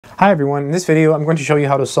Hi everyone, in this video I'm going to show you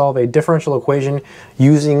how to solve a differential equation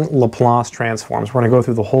using Laplace transforms. We're going to go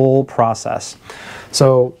through the whole process.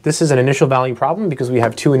 So this is an initial value problem because we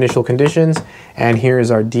have two initial conditions, and here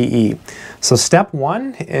is our dE. So step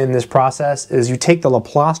one in this process is you take the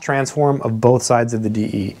Laplace transform of both sides of the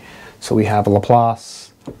dE. So we have a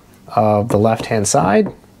Laplace of the left hand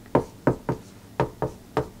side,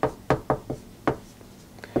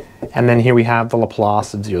 and then here we have the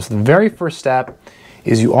Laplace of 0. So the very first step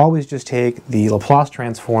is you always just take the Laplace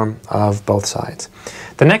transform of both sides.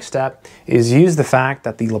 The next step is use the fact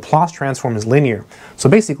that the Laplace transform is linear. So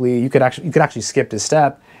basically you could actually skip this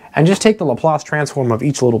step and just take the Laplace transform of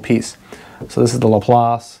each little piece. So this is the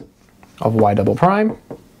Laplace of y double prime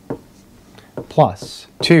plus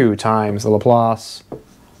 2 times the Laplace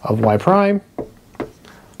of y prime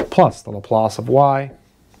plus the Laplace of y,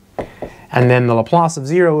 and then the Laplace of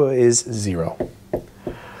 0 is 0.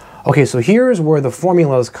 Okay, so here's where the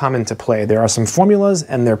formulas come into play. There are some formulas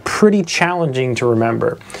and they're pretty challenging to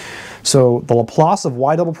remember. So the Laplace of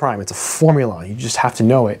y double prime, it's a formula, you just have to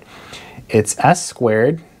know it. It's s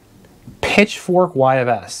squared pitchfork y of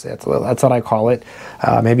s, that's what I call it,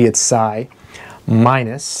 maybe it's psi,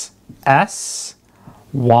 minus s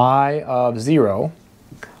y of 0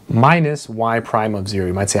 minus y prime of 0.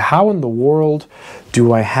 You might say, how in the world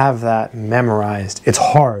do I have that memorized? It's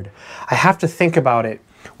hard. I have to think about it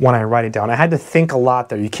when I write it down. I had to think a lot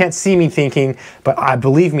there. You can't see me thinking, but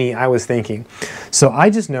believe me, I was thinking. So I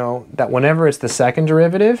just know that whenever it's the second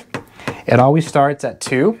derivative, it always starts at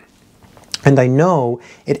 2. And I know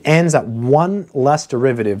it ends at one less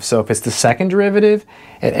derivative. So if it's the second derivative,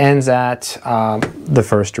 it ends at the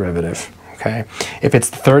first derivative. Okay. If it's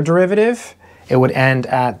the third derivative, it would end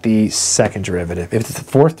at the second derivative. If it's the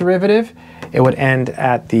fourth derivative, it would end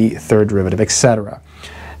at the third derivative, etc.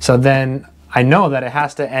 So then I know that it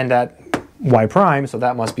has to end at y prime, so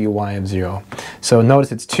that must be y of 0. So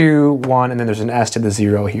notice it's 2, 1, and then there's an s to the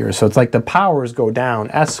 0 here. So it's like the powers go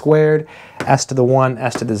down, s squared, s to the 1,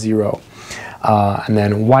 s to the 0. And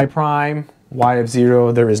then y prime, y of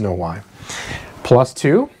 0, there is no y. Plus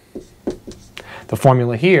 2. The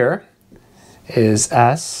formula here is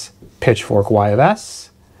s pitchfork y of s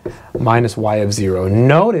minus y of 0.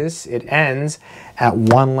 Notice it ends at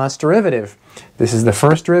one less derivative. This is the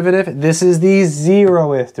first derivative, this is the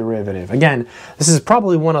 0th derivative. Again, this is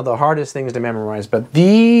probably one of the hardest things to memorize, but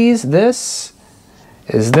this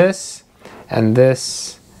is this, and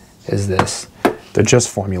this is this. They're just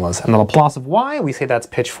formulas. And the Laplace of y, we say that's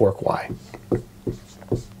pitchfork y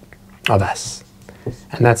of s,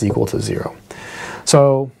 and that's equal to 0.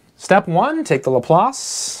 So step 1, take the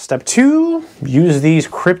Laplace. Step 2, use these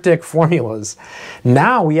cryptic formulas.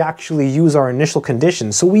 Now we actually use our initial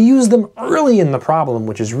conditions. So we use them early in the problem,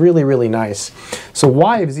 which is really, really nice. So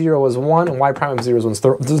y of 0 is 1 and y prime of 0 is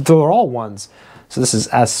 1. They're all 1s. So this is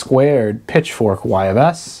s squared pitchfork y of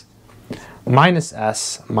s minus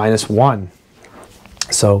s minus 1.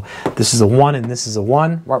 So this is a 1 and this is a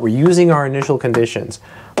 1. Right, we're using our initial conditions.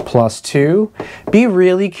 Plus 2. Be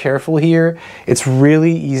really careful here. It's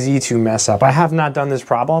really easy to mess up. I have not done this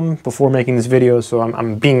problem before making this video, so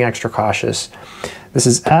I'm being extra cautious. This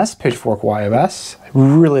is s pitchfork y of s. I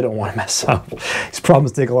really don't want to mess up. These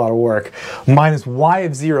problems take a lot of work. Minus y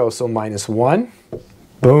of 0, so minus 1.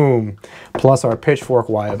 Boom. Plus our pitchfork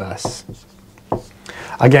y of s.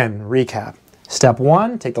 Again, recap. Step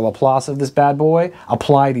 1, take the Laplace of this bad boy,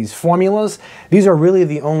 apply these formulas. These are really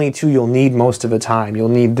the only two you'll need most of the time. You'll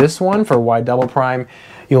need this one for y double prime,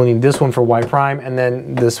 you'll need this one for y prime, and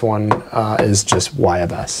then this one is just y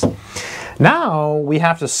of s. Now we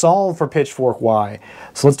have to solve for pitchfork y.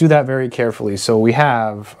 So let's do that very carefully. So we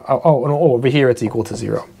have, over here it's equal to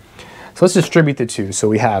 0. So let's distribute the two. So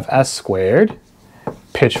we have s squared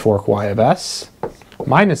pitchfork y of s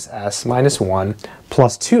minus s minus 1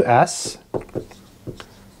 plus 2s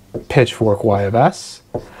pitchfork y of s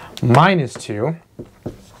minus 2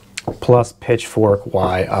 plus pitchfork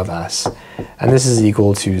y of s. And this is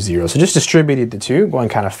equal to 0. So just distributed the two, going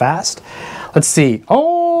kind of fast. Let's see.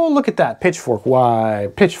 Oh, look at that. Pitchfork y,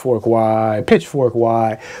 pitchfork y, pitchfork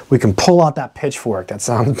y. We can pull out that pitchfork. That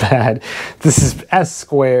sounds bad. This is s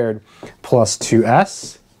squared plus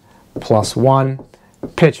 2s plus 1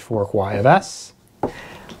 pitchfork y of s.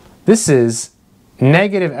 This is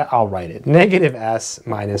negative, I'll write it, negative s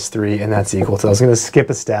minus 3, and that's equal to, I was going to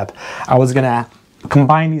skip a step. I was going to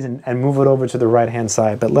combine these and move it over to the right-hand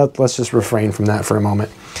side, but let's just refrain from that for a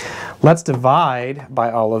moment. Let's divide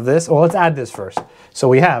by all of this. Well, let's add this first. So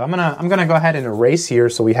we have, I'm gonna go ahead and erase here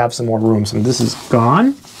so we have some more room. So this is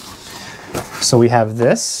gone. So we have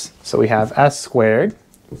this. So we have s squared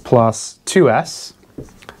plus 2s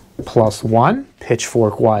plus 1,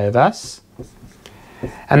 pitchfork y of s.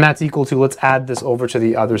 And that's equal to, let's add this over to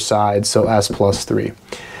the other side, so s plus 3.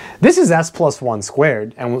 This is s plus 1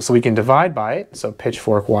 squared, and so we can divide by it, so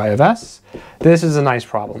pitchfork y of s. This is a nice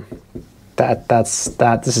problem.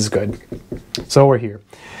 This is good. So we're here.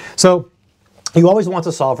 So you always want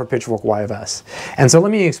to solve for pitchfork y of s. And so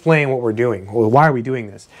let me explain what we're doing. Well, why are we doing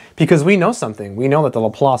this? Because we know something. We know that the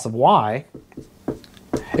Laplace of y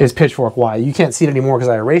is pitchfork y. You can't see it anymore because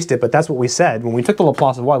I erased it, but that's what we said. When we took the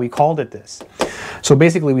Laplace of y, we called it this. So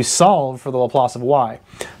basically we solved for the Laplace of y.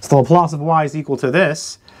 So the Laplace of y is equal to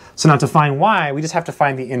this. So now to find y, we just have to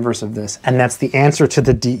find the inverse of this, and that's the answer to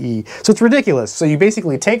the dE. So it's ridiculous. So you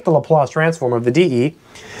basically take the Laplace transform of the dE,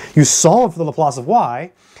 you solve for the Laplace of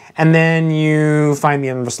y, and then you find the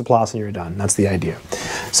inverse Laplace and you're done. That's the idea.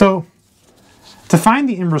 So to find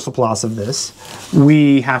the inverse Laplace of this,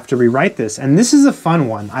 we have to rewrite this. And this is a fun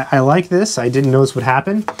one. I like this. I didn't notice what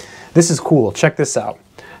happened. This is cool. Check this out.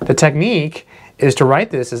 The technique is to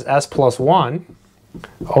write this as s plus 1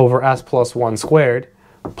 over s plus 1 squared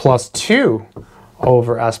plus 2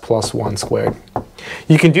 over s plus 1 squared.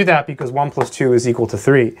 You can do that because 1 plus 2 is equal to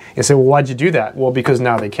 3. You say, well, why'd you do that? Well, because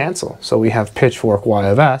now they cancel. So we have pitchfork y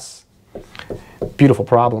of s, beautiful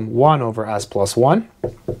problem, 1 over s plus 1,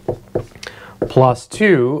 plus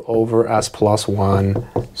 2 over s plus 1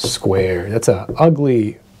 squared. That's a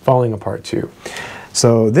ugly falling apart 2.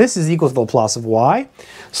 So this is equal to the Laplace of y.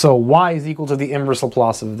 So y is equal to the inverse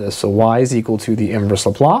Laplace of this. So y is equal to the inverse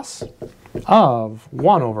Laplace of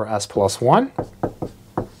 1 over s plus 1.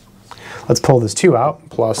 Let's pull this 2 out.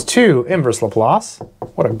 Plus 2 inverse Laplace.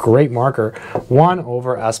 What a great marker. 1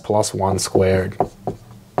 over s plus 1 squared.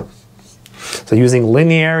 So using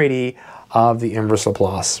linearity of the inverse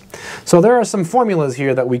Laplace. So there are some formulas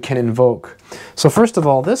here that we can invoke. So first of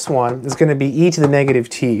all, this one is going to be e to the negative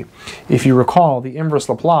t. If you recall, the inverse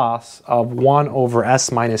Laplace of 1 over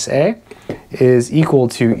s minus a is equal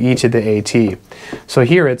to e to the at. So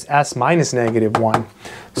here it's s minus negative 1.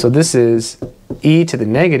 So this is e to the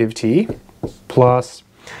negative t plus,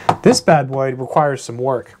 this bad boy requires some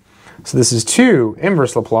work. So this is 2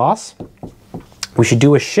 inverse Laplace. We should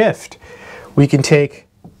do a shift. We can take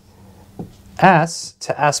s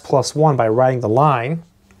to s plus 1 by writing the line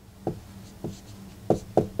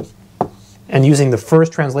and using the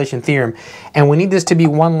first translation theorem. And we need this to be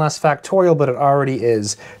 1 less factorial, but it already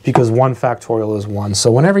is because 1 factorial is 1.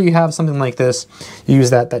 So whenever you have something like this, you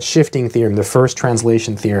use that shifting theorem, the first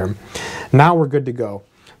translation theorem. Now we're good to go.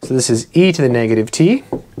 So this is e to the negative t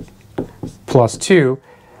plus 2.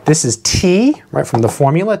 This is t, right, from the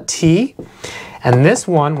formula, t. And this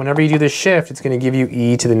one, whenever you do the shift, it's going to give you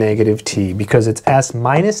e to the negative t because it's s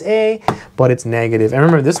minus a, but it's negative. And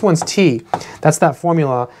remember, this one's t. That's that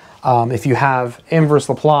formula. If you have inverse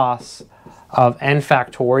Laplace of n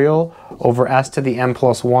factorial over s to the n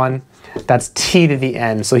plus 1, that's t to the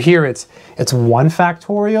n. So here it's 1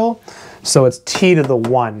 factorial, so it's t to the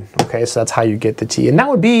 1. Okay, so that's how you get the t. And that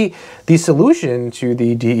would be the solution to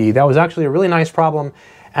the dE. That was actually a really nice problem.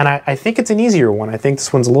 And I think it's an easier one. I think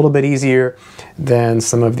this one's a little bit easier than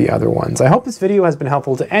some of the other ones. I hope this video has been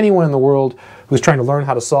helpful to anyone in the world who's trying to learn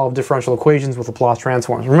how to solve differential equations with Laplace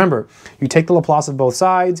transforms. Remember, you take the Laplace of both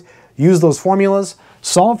sides, use those formulas,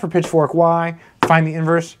 solve for pitchfork y, find the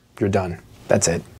inverse, you're done. That's it.